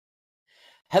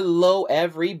Hello,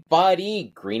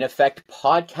 everybody. Green Effect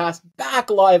Podcast back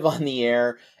live on the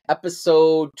air.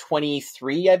 Episode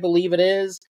 23, I believe it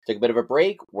is. Took a bit of a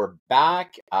break. We're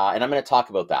back. And I'm going to talk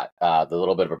about that, the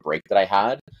little bit of a break that I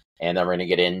had. And then we're going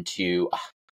to get into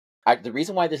the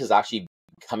reason why this is actually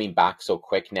coming back so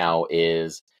quick now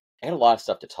is I got a lot of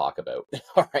stuff to talk about.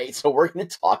 All right. So we're going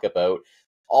to talk about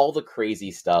all the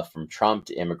crazy stuff from Trump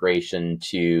to immigration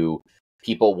to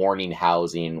people warning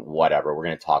housing, whatever. We're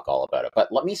going to talk all about it.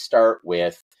 But let me start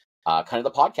with kind of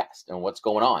the podcast and what's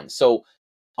going on. So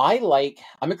I'm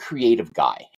a creative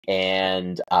guy.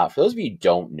 And for those of you who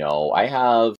don't know, I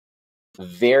have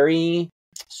very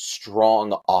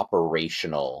strong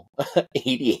operational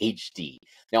ADHD.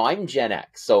 Now I'm Gen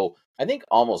X. So I think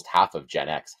almost half of Gen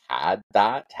X had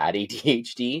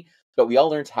ADHD. But we all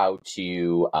learned how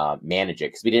to manage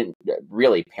it because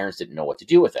parents didn't know what to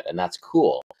do with it. And that's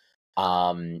cool.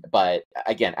 But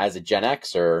again, as a Gen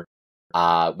Xer,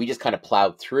 we just kind of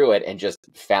plowed through it and just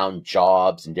found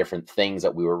jobs and different things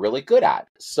that we were really good at.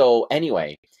 So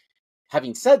anyway,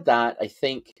 having said that, I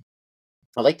think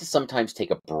I like to sometimes take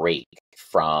a break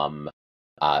from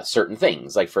certain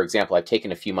things. Like, for example, I've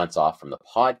taken a few months off from the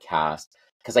podcast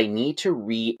because I need to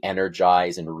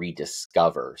re-energize and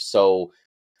rediscover. So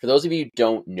for those of you who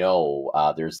don't know,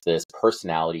 there's this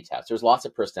personality test. There's lots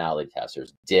of personality tests.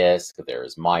 There's DISC,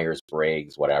 there's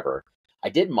Myers-Briggs, whatever. I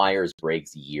did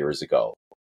Myers-Briggs years ago.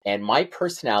 And my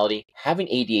personality, having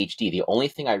ADHD, the only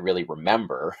thing I really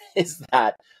remember is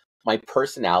that my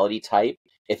personality type,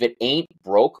 if it ain't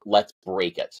broke, let's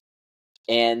break it.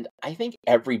 And I think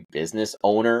every business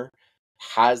owner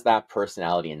has that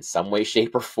personality in some way,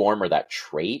 shape, or form, or that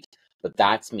trait. But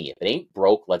that's me. If it ain't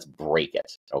broke, let's break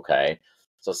it. Okay.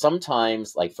 So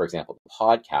sometimes, like, for example, the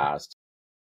podcast,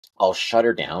 I'll shut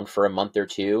her down for a month or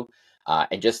two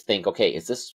and just think, okay,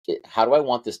 how do I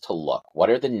want this to look? What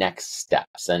are the next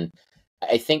steps? And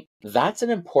I think that's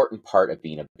an important part of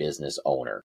being a business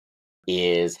owner,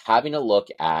 is having a look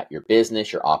at your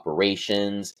business, your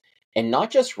operations, and not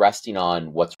just resting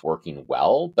on what's working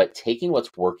well, but taking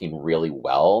what's working really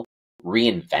well,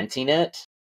 reinventing it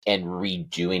and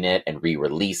redoing it and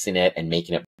re-releasing it and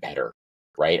making it better.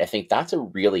 Right? I think that's a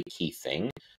really key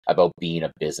thing about being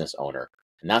a business owner.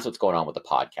 And that's what's going on with the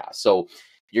podcast. So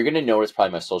you're going to notice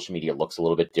probably my social media looks a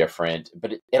little bit different,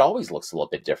 but it always looks a little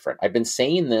bit different. I've been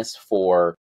saying this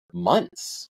for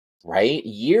months, right?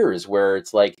 Years, where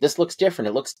it's like, this looks different.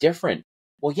 It looks different.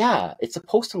 Well, yeah, it's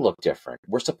supposed to look different.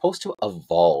 We're supposed to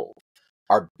evolve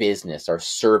our business, our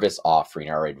service offering,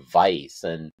 our advice.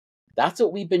 And that's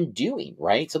what we've been doing,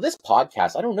 right? So this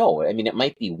podcast, I don't know. I mean, it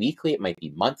might be weekly, it might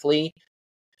be monthly.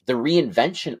 The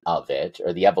reinvention of it,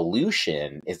 or the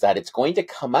evolution, is that it's going to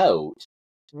come out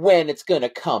when it's going to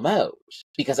come out.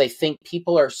 Because I think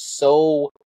people there's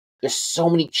so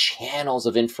many channels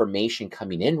of information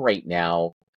coming in right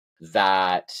now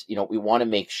that, we want to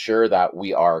make sure that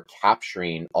we are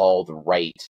capturing all the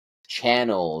right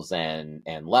channels and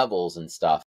levels and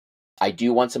stuff. I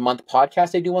do once a month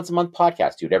podcast.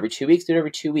 Do it every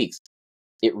 2 weeks.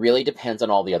 It really depends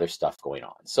on all the other stuff going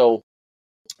on. So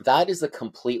that is a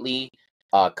completely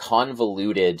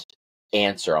convoluted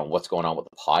answer on what's going on with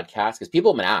the podcast, because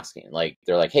people have been asking, like,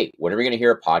 they're like, hey, when are we going to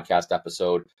hear a podcast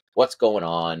episode? What's going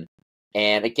on?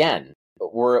 And again,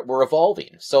 we're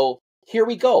evolving. So here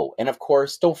we go. And of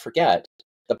course, don't forget,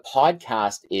 the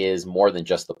podcast is more than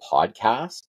just the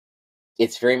podcast.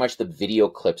 It's very much the video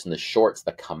clips and the shorts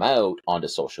that come out onto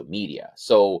social media.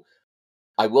 So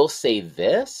I will say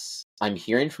this, I'm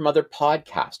hearing from other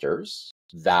podcasters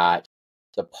that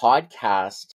the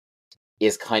podcast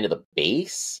is kind of the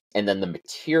base, and then the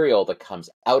material that comes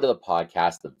out of the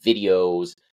podcast, the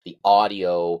videos, the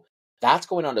audio, that's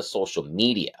going onto social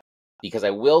media. Because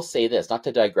I will say this, not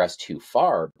to digress too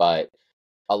far, but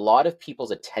a lot of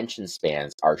people's attention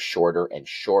spans are shorter and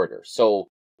shorter. So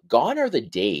gone are the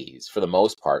days, for the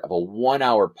most part, of a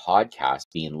 1-hour podcast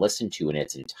being listened to in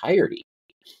its entirety.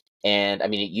 And I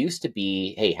mean, it used to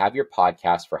be, hey, have your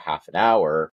podcast for half an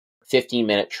hour,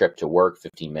 15-minute trip to work,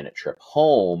 15-minute trip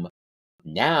home.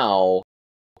 Now,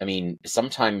 I mean,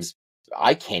 sometimes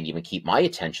I can't even keep my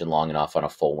attention long enough on a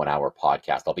full 1-hour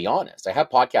podcast. I'll be honest. I have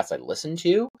podcasts I listen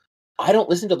to. I don't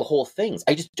listen to the whole things.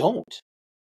 I just don't.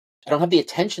 I don't have the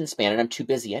attention span, and I'm too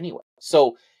busy anyway.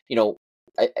 So,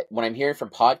 when I'm hearing from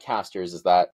podcasters is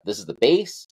that this is the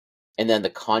base, and then the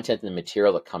content and the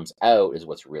material that comes out is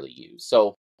what's really used.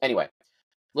 So anyway, a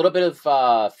little bit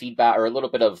of feedback, or a little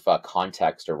bit of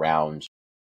context around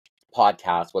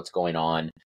podcasts, what's going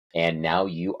on, and now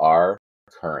you are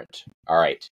current. All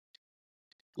right.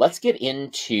 Let's get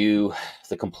into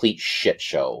the complete shit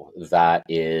show that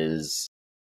is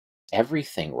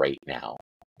everything right now.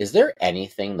 is there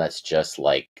anything that's just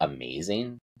like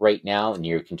amazing right now and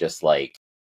you can just like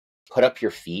put up your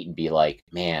feet and be like,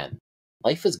 man,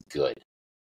 life is good?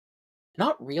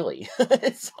 Not really.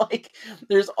 It's like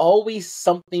there's always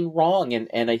something wrong.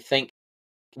 And I think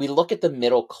we look at the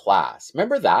middle class.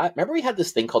 Remember that? Remember we had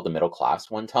this thing called the middle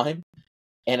class one time?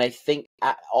 And I think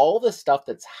all the stuff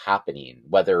that's happening,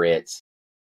 whether it's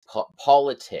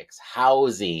politics,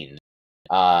 housing,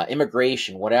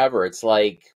 immigration, whatever, it's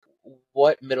like,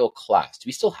 what middle class? Do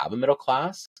we still have a middle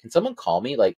class? Can someone call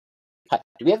me? Like,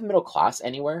 do we have a middle class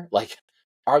anywhere? Like,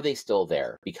 are they still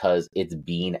there? Because it's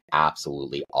being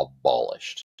absolutely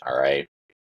abolished. All right.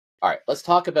 All right. Let's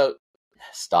talk about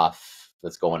stuff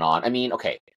that's going on. I mean,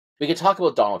 okay, we could talk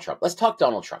about Donald Trump. Let's talk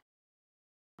Donald Trump.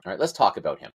 All right. Let's talk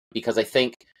about him because I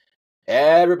think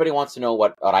everybody wants to know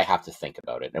what I have to think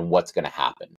about it and what's going to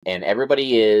happen. And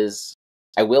everybody is,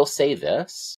 I will say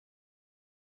this,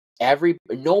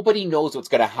 nobody knows what's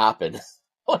going to happen.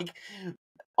 Like,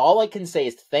 all I can say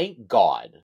is thank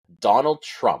God Donald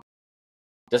Trump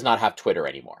does not have Twitter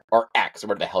anymore, or X, or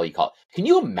whatever the hell you call it. Can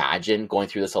you imagine going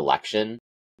through this election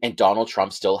and Donald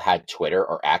Trump still had Twitter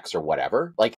or X or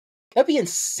whatever? Like, that'd be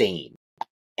insane.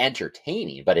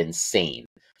 Entertaining, but insane.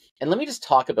 And let me just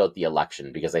talk about the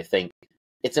election because I think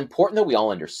it's important that we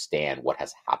all understand what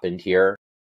has happened here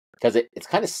because it's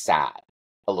kind of sad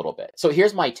a little bit. So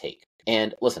here's my take.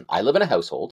 And listen, I live in a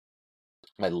household.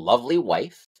 My lovely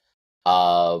wife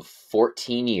of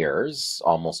 14 years,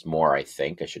 almost more, I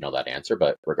think. I should know that answer,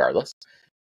 but regardless.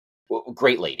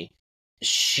 Great lady.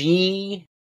 She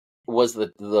was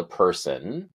the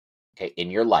person, okay, in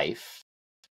your life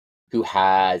who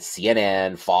had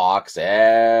CNN, Fox,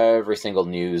 every single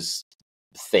news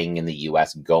thing in the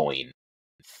US going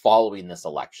following this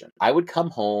election. I would come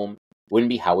home, wouldn't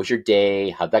be, how was your day?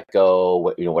 How'd that go?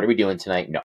 What are we doing tonight?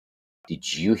 No.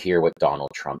 Did you hear what Donald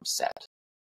Trump said?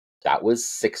 That was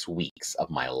 6 weeks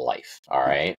of my life, all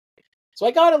right? So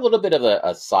I got a little bit of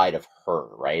a side of her,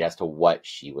 right, as to what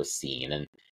she was seeing. And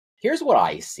here's what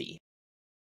I see.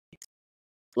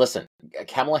 Listen,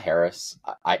 Kamala Harris,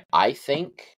 I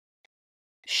think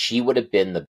she would have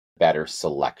been the better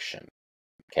selection,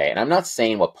 okay? And I'm not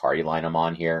saying what party line I'm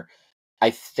on here. I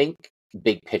think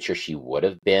big picture she would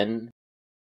have been.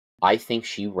 I think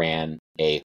she ran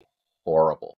a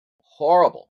horrible,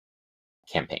 horrible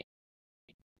campaign.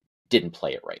 Didn't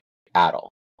play it right at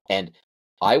all. And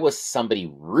I was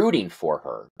somebody rooting for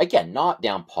her. Again, not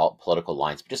down political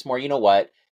lines, but just more, you know what?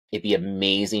 It'd be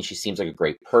amazing. She seems like a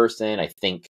great person. I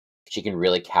think she can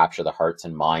really capture the hearts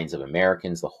and minds of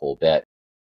Americans, the whole bit.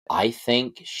 I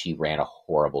think she ran a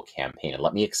horrible campaign. And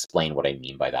let me explain what I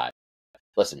mean by that.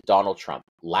 Listen, Donald Trump,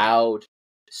 loud,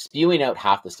 spewing out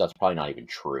half the stuff's probably not even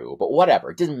true, but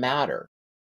whatever. It doesn't matter.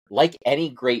 Like any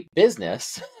great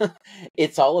business,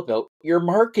 it's all about your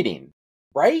marketing,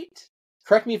 right?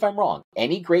 Correct me if I'm wrong.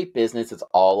 Any great business is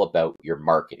all about your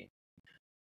marketing.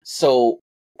 So,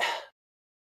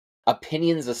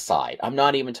 opinions aside, I'm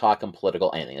not even talking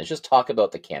political anything. Let's just talk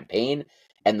about the campaign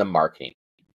and the marketing.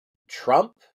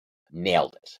 Trump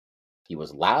nailed it. He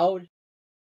was loud.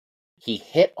 He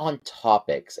hit on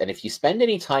topics. And if you spend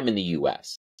any time in the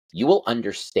US, you will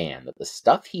understand that the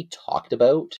stuff he talked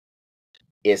about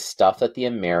is stuff that the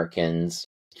Americans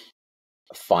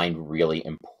find really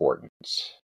important.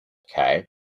 Okay?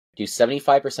 Do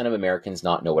 75% of Americans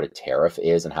not know what a tariff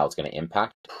is and how it's going to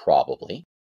impact? Probably.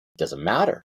 Doesn't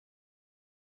matter.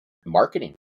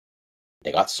 Marketing.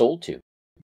 They got sold to. He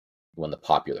won the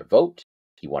popular vote.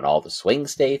 He won all the swing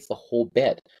states, the whole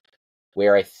bit.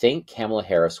 Where I think Kamala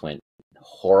Harris went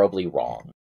horribly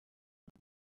wrong.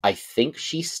 I think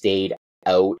she stayed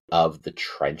out of the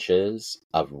trenches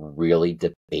of really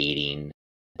debating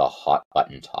the hot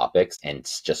button topics and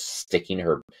just throwing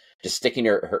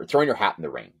her hat in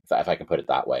the ring, if I can put it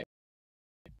that way.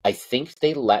 I think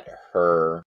they let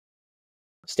her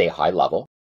stay high level,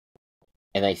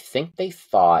 and I think they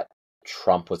thought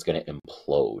Trump was going to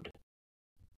implode.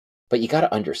 But you got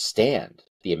to understand,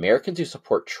 the Americans who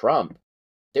support Trump,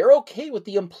 they're okay with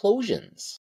the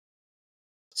implosions.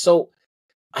 So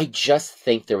I just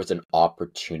think there was an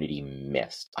opportunity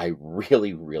missed. I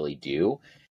really, really do.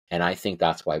 And I think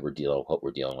that's why we're dealing with what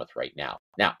we're dealing with right now.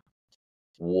 Now,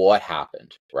 what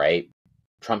happened, right?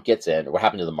 Trump gets in. What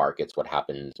happened to the markets?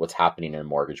 What's happening in the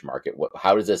mortgage market?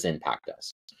 How does this impact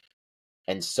us?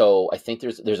 And so I think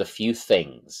there's a few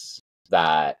things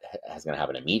that is going to have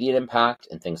an immediate impact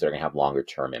and things that are going to have longer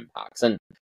term impacts. And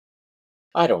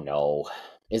I don't know.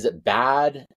 Is it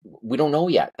bad? We don't know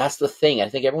yet. That's the thing. I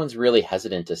think everyone's really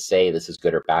hesitant to say this is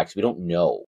good or bad because we don't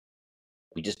know.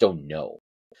 We just don't know.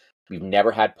 We've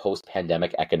never had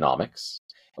post-pandemic economics,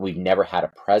 and we've never had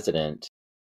a president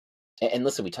And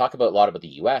listen, we talk about a lot about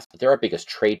the US, but they're our biggest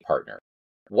trade partner.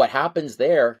 What happens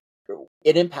there,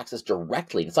 it impacts us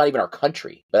directly. It's not even our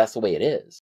country, but that's the way it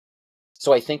is.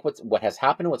 So I think what has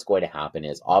happened and what's going to happen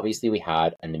is obviously we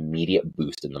had an immediate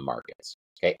boost in the markets.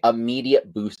 Okay,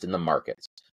 immediate boost in the markets.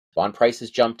 Bond prices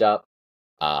jumped up.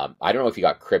 I don't know if you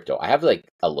got crypto. I have like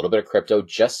a little bit of crypto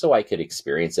just so I could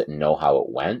experience it and know how it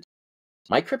went.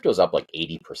 My crypto's up like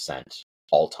 80%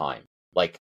 all time,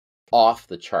 like off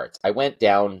the charts. I went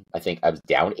down, I think I was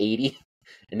down 80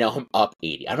 and now I'm up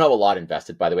 80. I don't have a lot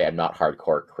invested, by the way. I'm not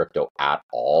hardcore crypto at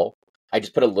all. I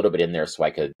just put a little bit in there so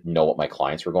I could know what my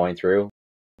clients were going through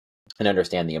and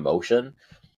understand the emotion.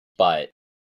 But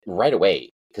right away,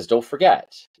 because don't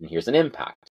forget, and here's an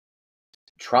impact.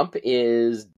 Trump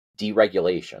is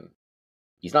deregulation.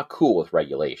 He's not cool with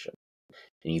regulation.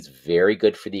 And he's very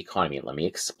good for the economy. And let me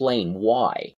explain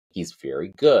why he's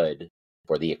very good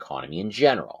for the economy in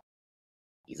general.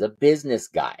 He's a business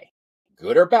guy.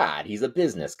 Good or bad, he's a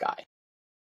business guy.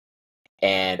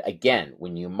 And again,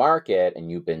 when you market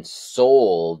and you've been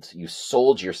sold, you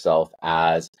sold yourself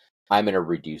as, I'm going to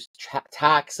reduce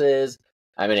taxes,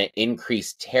 I'm going to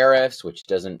increase tariffs, which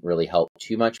doesn't really help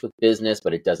too much with business,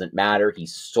 but it doesn't matter. He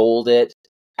sold it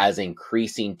as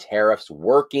increasing tariffs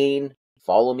working.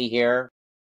 Follow me here.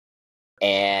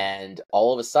 And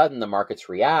all of a sudden, the markets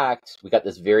react. We got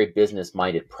this very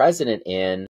business-minded president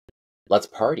in. Let's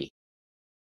party.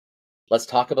 Let's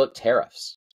talk about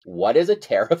tariffs. What is a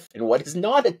tariff and what is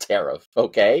not a tariff,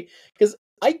 okay? Because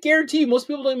I guarantee you, most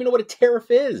people don't even know what a tariff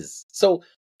is. So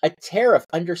a tariff,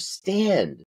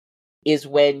 understand, is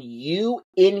when you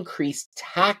increase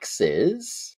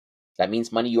taxes, that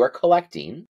means money you are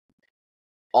collecting,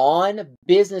 on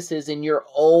businesses in your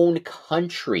own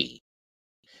country.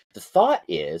 The thought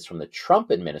is, from the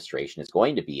Trump administration, is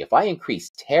going to be, if I increase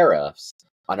tariffs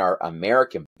on our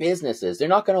American businesses, they're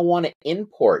not going to want to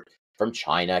import from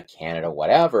China, Canada,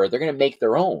 whatever. They're going to make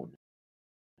their own.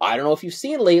 I don't know if you've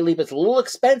seen lately, but it's a little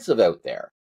expensive out there.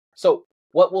 So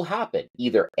what will happen?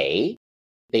 Either A,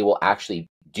 they will actually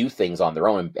do things on their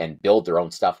own and build their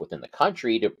own stuff within the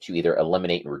country to either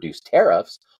eliminate and reduce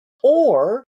tariffs,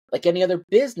 or like any other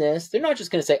business, they're not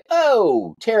just going to say,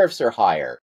 oh, tariffs are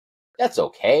higher. That's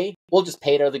okay. We'll just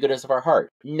pay it out of the goodness of our heart.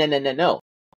 No.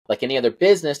 Like any other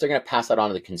business, they're going to pass that on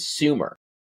to the consumer.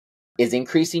 Is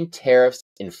increasing tariffs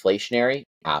inflationary?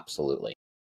 Absolutely.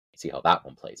 See how that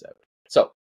one plays out.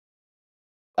 So,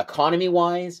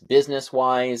 economy-wise,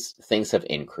 business-wise, things have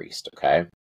increased, okay?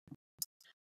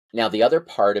 Now, the other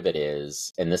part of it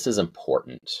is, and this is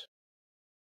important,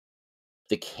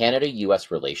 the Canada-US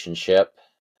relationship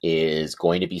is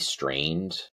going to be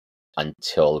strained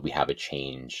until we have a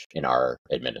change in our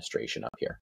administration up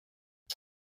here.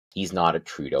 He's not a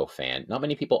Trudeau fan. Not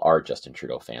many people are Justin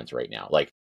Trudeau fans right now. Like,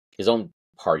 his own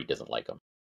party doesn't like him.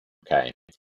 Okay?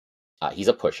 He's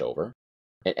a pushover.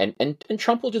 And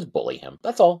Trump will just bully him.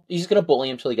 That's all. He's going to bully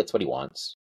him until he gets what he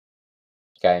wants.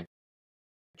 Okay?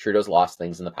 Trudeau's lost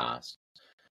things in the past.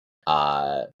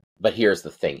 But here's the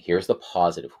thing. Here's the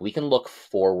positive. We can look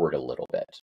forward a little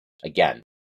bit. Again,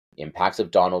 impacts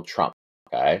of Donald Trump.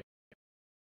 Okay?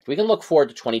 If we can look forward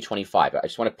to 2025, I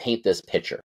just want to paint this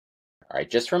picture. All right?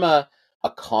 Just from a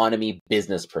economy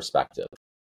business perspective.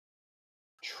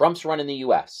 Trump's running the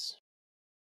U.S.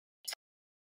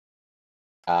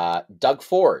 Doug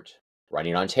Ford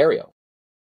running Ontario.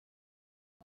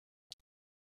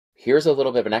 Here's a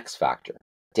little bit of an X factor.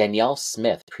 Danielle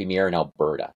Smith, Premier in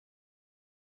Alberta.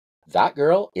 That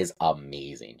girl is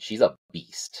amazing. She's a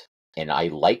beast. And I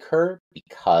like her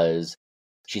because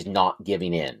she's not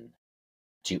giving in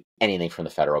to anything from the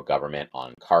federal government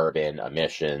on carbon,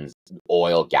 emissions,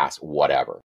 oil, gas,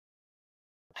 whatever.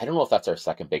 I don't know if that's our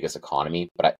second biggest economy,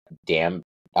 but damn,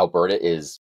 Alberta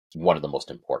is one of the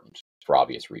most important for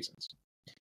obvious reasons.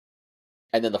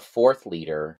 And then the fourth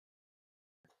leader,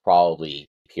 probably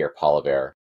Pierre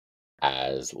Poilievre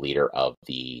as leader of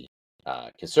the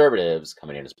Conservatives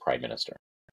coming in as Prime Minister.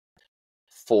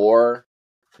 Four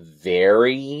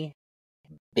very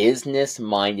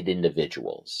business-minded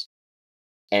individuals.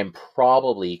 And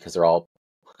probably, because they're all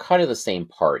kind of the same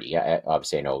party.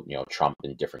 Obviously, I know, Trump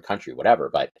in a different country, whatever,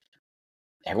 but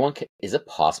is it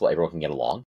possible everyone can get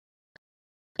along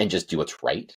and just do what's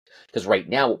right? Because right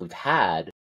now, what we've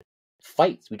had,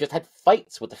 fights. We just had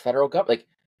fights with the federal government. Like,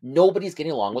 nobody's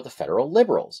getting along with the federal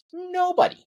liberals.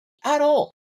 Nobody. At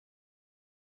all.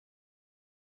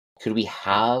 Could we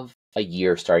have a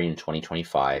year starting in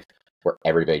 2025 where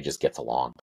everybody just gets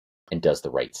along and does the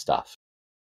right stuff?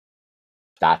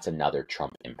 That's another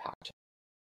Trump impact.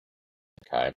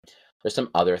 Okay. There's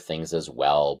some other things as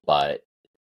well, but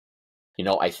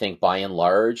I think by and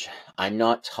large, I'm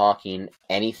not talking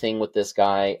anything with this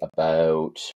guy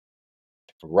about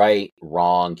right,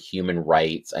 wrong, human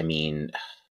rights. I mean,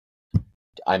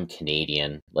 I'm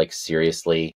Canadian. Like,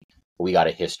 seriously, we got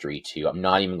a history too. I'm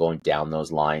not even going down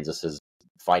those lines. This is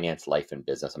finance, life, and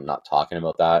business. I'm not talking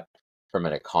about that. From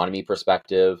an economy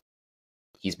perspective,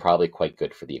 he's probably quite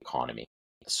good for the economy.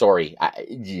 Sorry,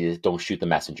 don't shoot the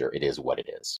messenger. It is what it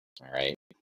is. All right.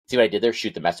 See what I did there?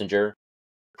 Shoot the messenger.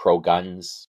 Pro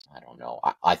guns. I don't know.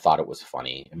 I thought it was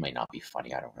funny. It might not be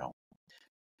funny. I don't know.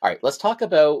 All right, let's talk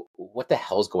about what the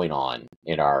hell's going on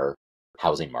in our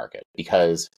housing market.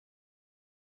 Because,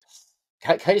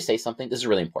 can I just say something? This is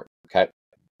really important, okay?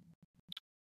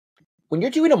 When you're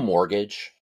doing a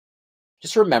mortgage,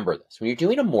 just remember this. When you're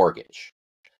doing a mortgage,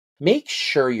 make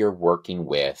sure you're working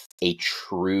with a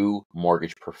true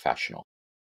mortgage professional.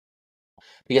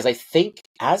 Because I think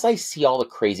as I see all the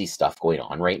crazy stuff going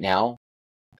on right now,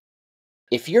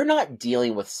 if you're not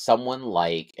dealing with someone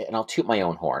like, and I'll toot my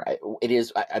own horn,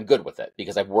 I'm good with it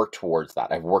because I've worked towards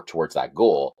that. I've worked towards that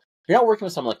goal. If you're not working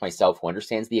with someone like myself who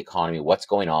understands the economy, what's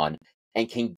going on, and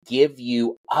can give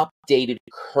you updated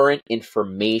current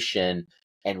information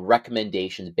and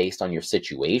recommendations based on your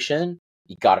situation,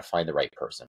 you got to find the right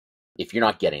person. If you're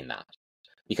not getting that,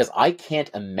 because I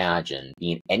can't imagine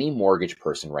being any mortgage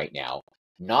person right now,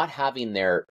 not having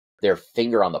their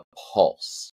finger on the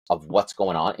pulse of what's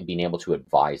going on and being able to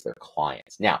advise their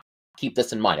clients. Now, keep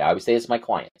this in mind. I always say this to my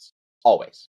clients,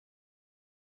 always.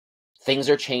 Things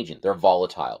are changing. They're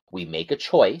volatile. We make a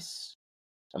choice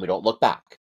and we don't look back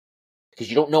because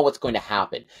you don't know what's going to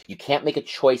happen. You can't make a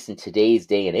choice in today's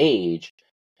day and age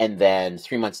and then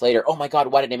 3 months later, oh my God,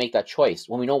 why did I make that choice?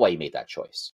 Well, we know why you made that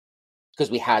choice.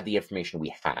 Because we had the information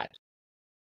we had.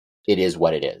 It is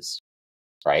what it is,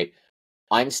 right?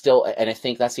 I'm still, and I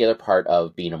think that's the other part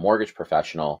of being a mortgage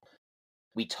professional.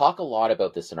 We talk a lot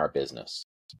about this in our business,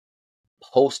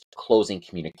 post-closing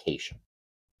communication.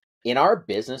 In our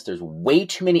business, there's way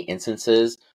too many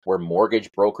instances where mortgage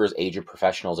brokers, agent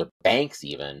professionals, or banks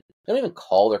even, they don't even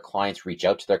call their clients, reach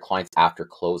out to their clients after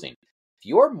closing. If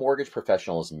your mortgage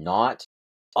professional is not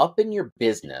up in your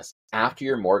business after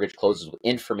your mortgage closes with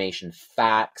information,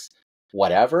 facts,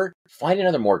 whatever, find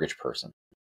another mortgage person,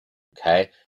 okay?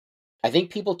 I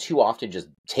think people too often just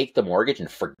take the mortgage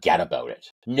and forget about it.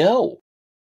 No,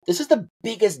 this is the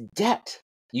biggest debt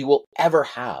you will ever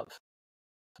have.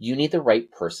 You need the right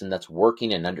person that's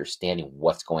working and understanding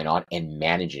what's going on and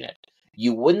managing it.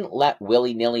 You wouldn't let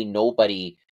willy-nilly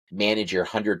nobody manage your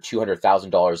 $100,000,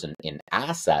 $200,000 in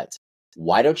assets.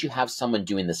 Why don't you have someone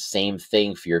doing the same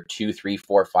thing for your $200, $300,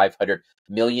 $400, $500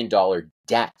 million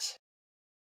debt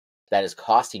that is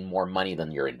costing more money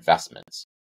than your investments?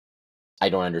 I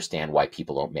don't understand why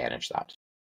people don't manage that.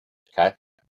 Okay?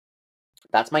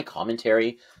 That's my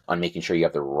commentary on making sure you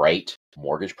have the right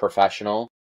mortgage professional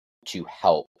to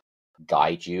help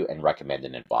guide you and recommend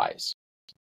and advise.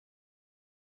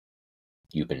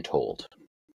 You've been told.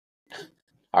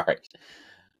 All right.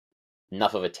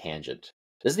 Enough of a tangent.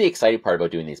 This is the exciting part about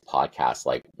doing these podcasts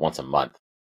like once a month.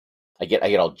 I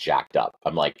get all jacked up.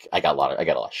 I'm like, I got a lot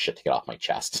of shit to get off my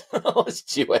chest. Let's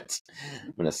do it.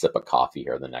 I'm gonna sip a coffee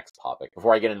here on the next topic.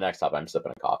 Before I get into the next topic, I'm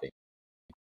sipping a coffee.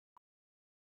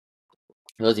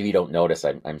 For those of you who don't notice,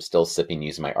 I'm still sipping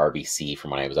using my RBC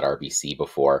from when I was at RBC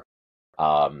before.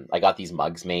 I got these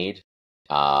mugs made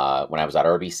when I was at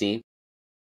RBC.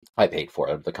 I paid for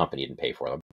them. The company didn't pay for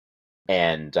them.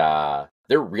 And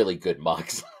they're really good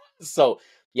mugs. So,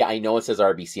 yeah, I know it says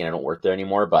RBC and I don't work there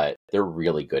anymore, but they're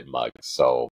really good mugs.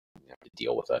 So, you have to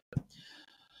deal with it.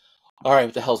 All right,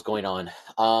 what the hell's going on?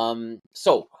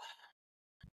 So,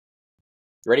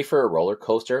 ready for a roller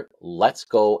coaster? Let's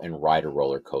go and ride a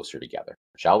roller coaster together,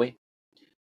 shall we?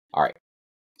 All right.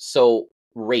 So,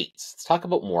 rates. Let's talk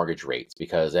about mortgage rates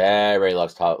because everybody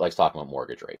likes talking about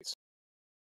mortgage rates.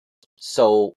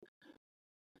 So,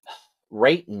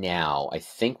 right now, I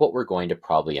think what we're going to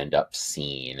probably end up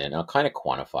seeing, and I'll kind of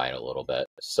quantify it a little bit.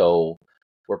 So,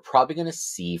 we're probably going to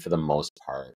see, for the most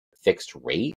part, fixed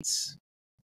rates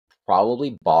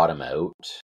probably bottom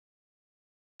out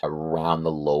around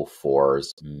the low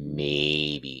fours,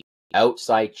 maybe.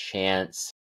 Outside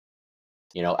chance,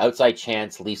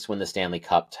 Leafs win the Stanley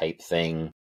Cup type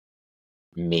thing,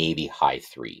 maybe high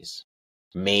threes.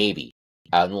 Maybe.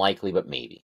 Unlikely, but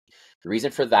maybe. The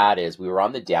reason for that is we were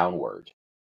on the downward,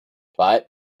 but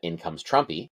in comes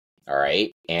Trumpy, all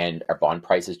right? And our bond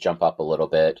prices jump up a little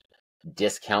bit.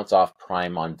 Discounts off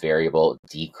prime on variable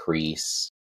decrease.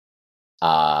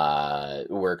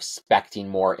 We're expecting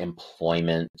more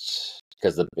employment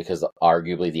because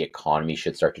arguably the economy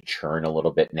should start to churn a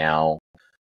little bit now.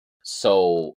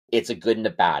 So it's a good and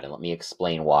a bad, and let me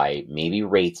explain why maybe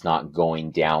rates not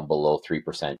going down below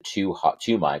 3%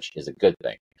 too much is a good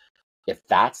thing. If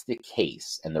that's the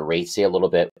case, and the rates stay a little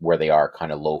bit where they are,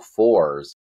 kind of low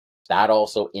fours, that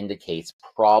also indicates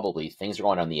probably things are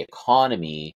going on in the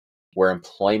economy where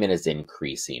employment is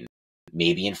increasing.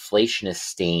 Maybe inflation is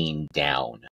staying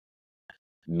down.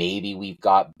 Maybe we've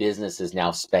got businesses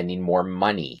now spending more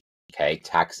money. Okay,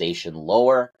 taxation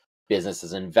lower,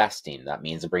 businesses investing. That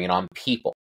means they're bringing on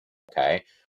people. Okay,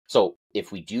 so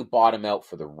if we do bottom out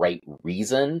for the right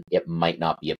reason, it might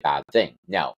not be a bad thing.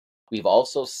 Now, we've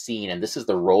also seen, and this is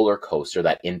the roller coaster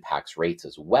that impacts rates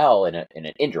as well in an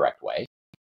indirect way,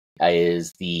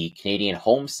 is the Canadian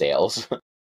home sales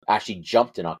actually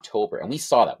jumped in October, and we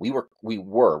saw that. We're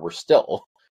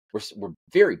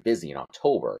very busy in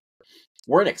October.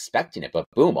 Weren't expecting it, but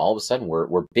boom, all of a sudden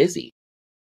we're busy.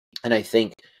 And I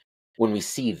think when we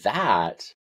see that,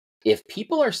 if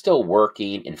people are still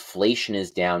working, inflation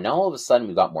is down, now all of a sudden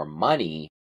we've got more money,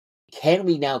 can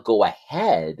we now go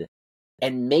ahead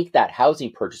and make that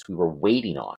housing purchase we were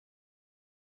waiting on?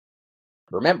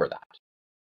 Remember that.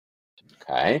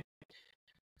 Okay.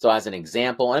 So as an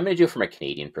example, I'm going to do it from a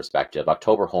Canadian perspective.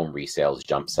 October home resales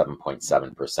jumped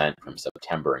 7.7% from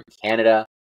September in Canada,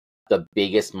 the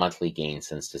biggest monthly gain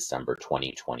since December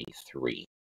 2023.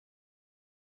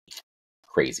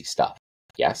 Crazy stuff.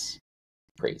 Yes,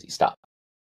 crazy stuff.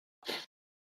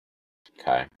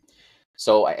 Okay.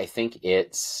 So I think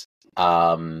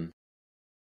it'll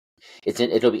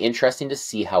be interesting to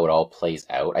see how it all plays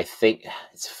out. I think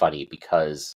it's funny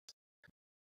because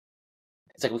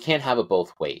it's like we can't have it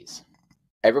both ways.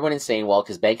 Everyone is saying, well,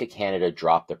 because Bank of Canada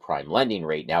dropped the prime lending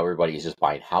rate, now everybody is just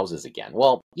buying houses again.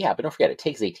 Well, yeah, but don't forget, it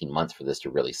takes 18 months for this to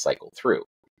really cycle through.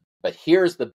 But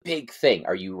here's the big thing.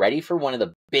 Are you ready for one of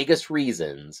the biggest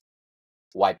reasons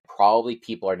why probably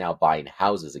people are now buying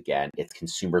houses again? It's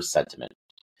consumer sentiment.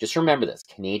 Just remember this.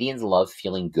 Canadians love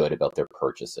feeling good about their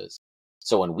purchases.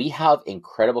 So when we have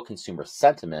incredible consumer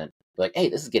sentiment, like, hey,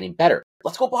 this is getting better.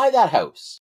 Let's go buy that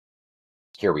house.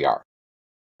 Here we are.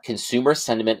 Consumer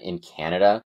sentiment in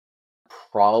Canada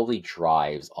probably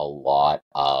drives a lot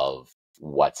of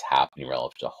what's happening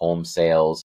relative to home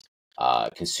sales,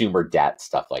 consumer debt,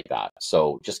 stuff like that.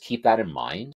 So just keep that in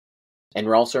mind. And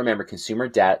also remember, consumer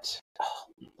debt,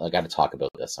 I got to talk about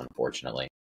this, unfortunately.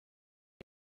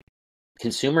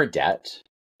 Consumer debt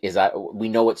is that we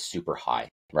know it's super high,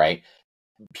 right?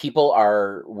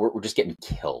 We're just getting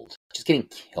killed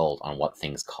on what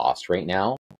things cost right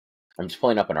now. I'm just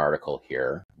pulling up an article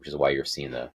here, which is why you're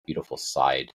seeing the beautiful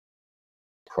side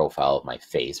profile of my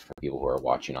face for people who are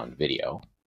watching on video.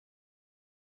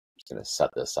 I'm just going to set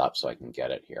this up so I can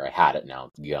get it here. I had it, now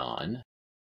it's gone.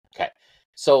 Okay,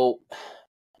 so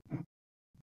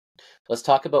let's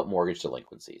talk about mortgage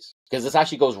delinquencies, because this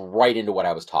actually goes right into what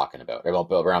I was talking about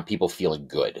around people feeling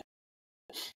good.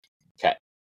 Okay.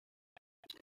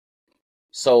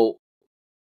 So,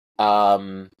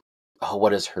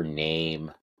 what is her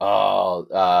name?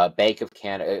 Bank of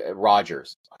Canada,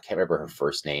 Rogers. I can't remember her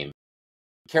first name.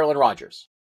 Carolyn Rogers.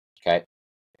 Okay.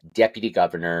 Deputy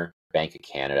Governor, Bank of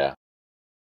Canada.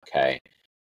 Okay.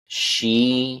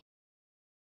 She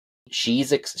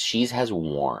has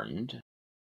warned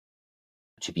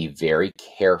to be very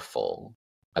careful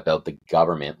about the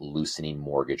government loosening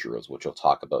mortgage rules, which we'll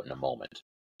talk about in a moment.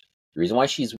 The reason why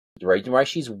she's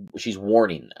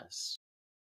warning this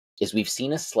is we've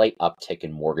seen a slight uptick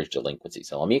in mortgage delinquency.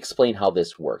 So let me explain how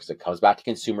this works. It comes back to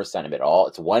consumer sentiment.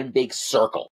 It's one big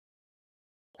circle.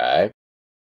 Okay.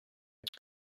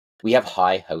 We have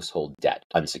high household debt,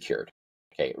 unsecured.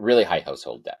 Okay, really high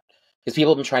household debt. Because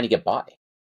people have been trying to get by,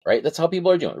 right? That's how people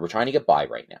are doing it. We're trying to get by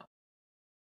right now.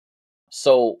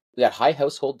 So we got high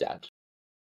household debt.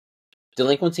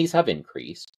 Delinquencies have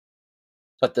increased.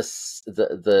 But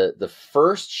the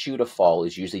first shoe to fall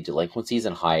is usually delinquencies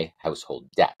and high household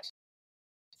debt.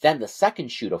 Then the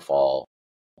second shoe to fall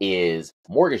is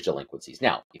mortgage delinquencies.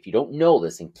 Now, if you don't know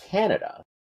this, in Canada,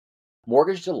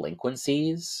 mortgage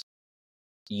delinquencies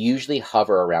usually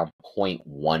hover around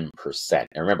 0.1%.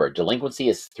 And remember, delinquency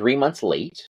is 3 months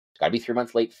late. It's got to be 3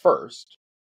 months late first.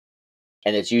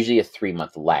 And it's usually a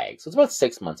 3-month lag. So it's about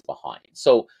 6 months behind.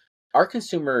 So our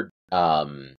consumer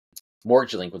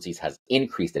mortgage delinquencies has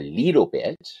increased a little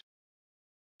bit.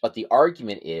 But the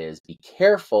argument is be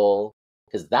careful,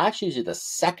 because that's usually the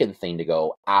second thing to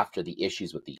go after the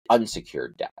issues with the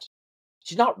unsecured debt.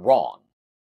 She's not wrong.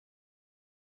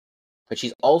 But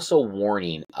she's also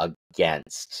warning about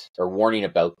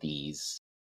these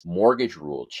mortgage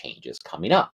rule changes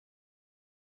coming up.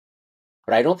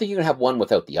 But I don't think you can have one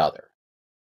without the other.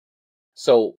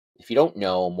 So if you don't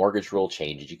know, mortgage rule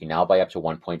changes. You can now buy up to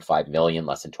 1.5 million,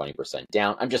 less than 20%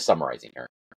 down. I'm just summarizing here.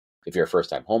 If you're a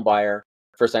first-time home buyers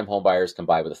can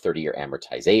buy with a 30-year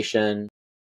amortization.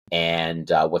 And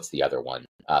what's the other one?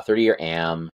 30-year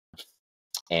am.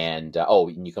 And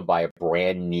you can buy a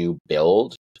brand new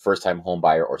build, first-time home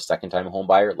buyer or second-time home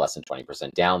buyer, less than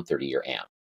 20% down, 30-year am.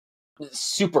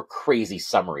 Super crazy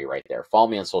summary right there. Follow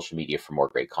me on social media for more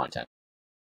great content.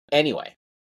 Anyway,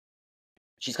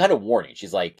 she's kind of warning.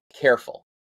 She's like, careful.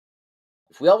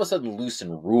 If we all of a sudden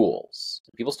loosen rules,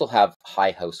 people still have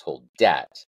high household debt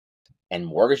and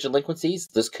mortgage delinquencies,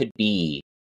 this could be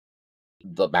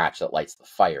the match that lights the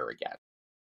fire again.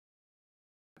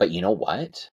 But you know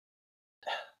what?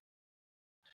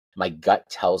 My gut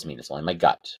tells me, it's only my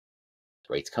gut.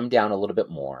 Rates come down a little bit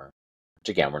more. Which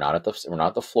again, we're not at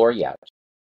the floor yet.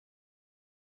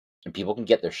 And people can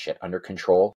get their shit under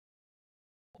control.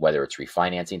 Whether it's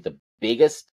refinancing, the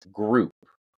biggest group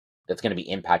that's going to be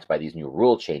impacted by these new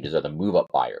rule changes are the move-up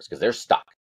buyers, because they're stuck.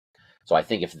 So I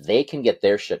think if they can get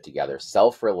their shit together,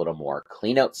 sell for a little more,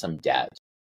 clean out some debt,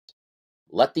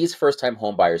 let these first-time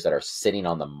home buyers that are sitting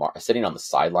on the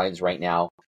sidelines right now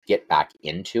get back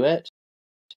into it,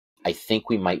 I think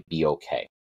we might be okay.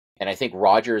 And I think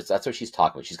Rogers, that's what she's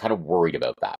talking about. She's kind of worried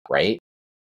about that, right?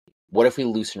 What if we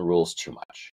loosen rules too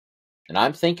much? And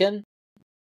I'm thinking,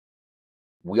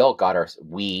 we,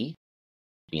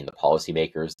 being the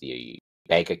policymakers, the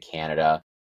Bank of Canada,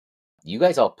 you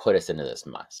guys all put us into this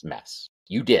mess.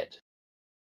 You did.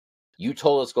 You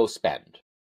told us go spend.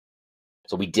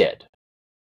 So we did.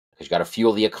 Because you got to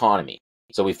fuel the economy.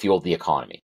 So we fueled the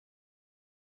economy.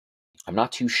 I'm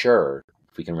not too sure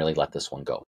if we can really let this one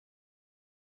go.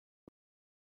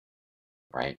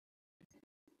 Right?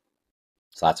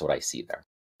 So that's what I see there.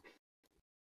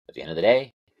 At the end of the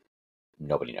day,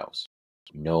 nobody knows.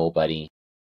 Nobody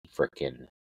freaking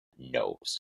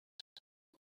knows.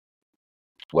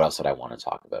 What else did I want to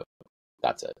talk about?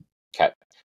 That's it. Okay.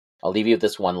 I'll leave you with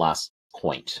this one last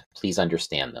point. Please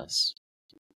understand this.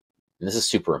 And this is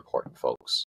super important,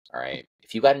 folks. All right.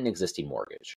 If you got an existing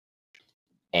mortgage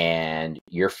and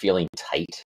you're feeling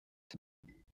tight,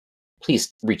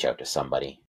 please reach out to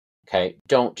somebody. Okay.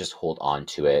 Don't just hold on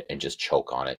to it and just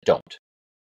choke on it. Don't.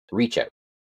 Reach out.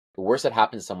 The worst that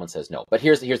happens is someone says no. But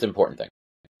here's the important thing.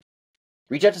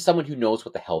 Reach out to someone who knows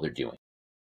what the hell they're doing.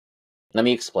 Let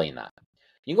me explain that.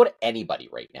 You can go to anybody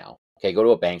right now. Okay, go to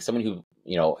a bank, someone who,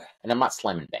 and I'm not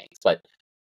slamming banks, but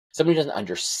someone who doesn't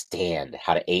understand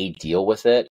how to A, deal with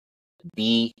it,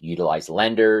 B, utilize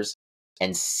lenders,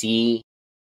 and C,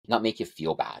 not make you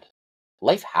feel bad.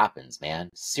 Life happens, man.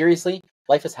 Seriously,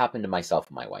 life has happened to myself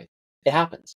and my wife. It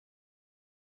happens.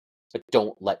 But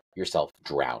don't let yourself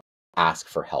drown. Ask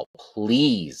for help.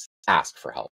 Please ask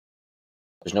for help.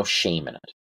 There's no shame in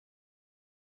it.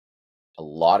 A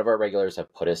lot of our regulars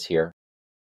have put us here.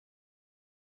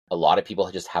 A lot of people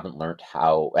just haven't learned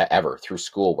how, ever, through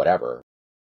school, whatever,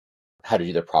 how to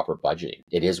do their proper budgeting.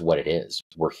 It is what it is.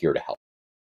 We're here to help.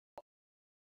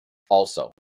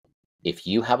 Also, if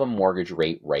you have a mortgage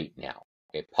rate right now,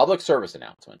 okay, public service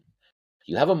announcement, if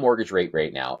you have a mortgage rate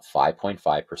right now at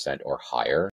 5.5% or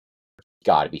higher, you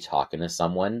got to be talking to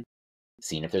someone,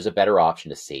 seeing if there's a better option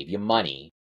to save you money.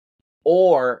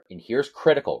 Or, and here's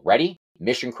critical, ready?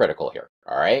 Mission critical here,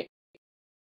 all right?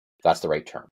 That's the right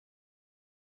term.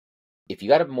 If you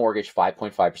got a mortgage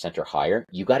 5.5% or higher,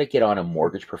 you got to get on a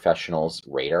mortgage professional's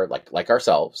radar, like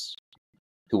ourselves,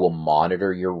 who will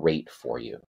monitor your rate for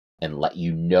you and let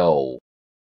you know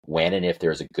when and if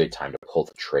there's a good time to pull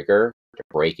the trigger, to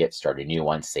break it, start a new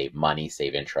one, save money,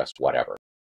 save interest, whatever.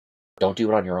 Don't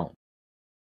do it on your own.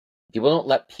 People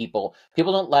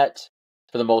don't let,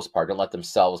 for the most part, don't let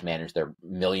themselves manage their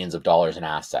millions of dollars in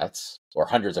assets, or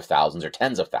hundreds of thousands, or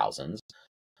tens of thousands.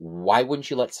 Why wouldn't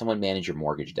you let someone manage your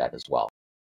mortgage debt as well?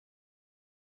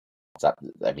 Come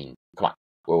on,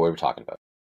 what are we talking about?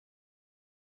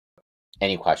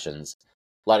 Any questions?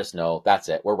 Let us know. That's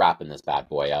it. We're wrapping this bad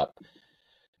boy up.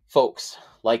 Folks,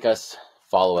 like us,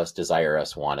 follow us, desire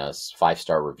us, want us,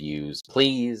 5-star reviews.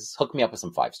 Please hook me up with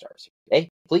some 5 stars. Hey,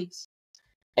 please.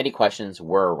 Any questions?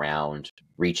 We're around.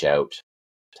 Reach out.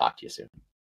 Talk to you soon.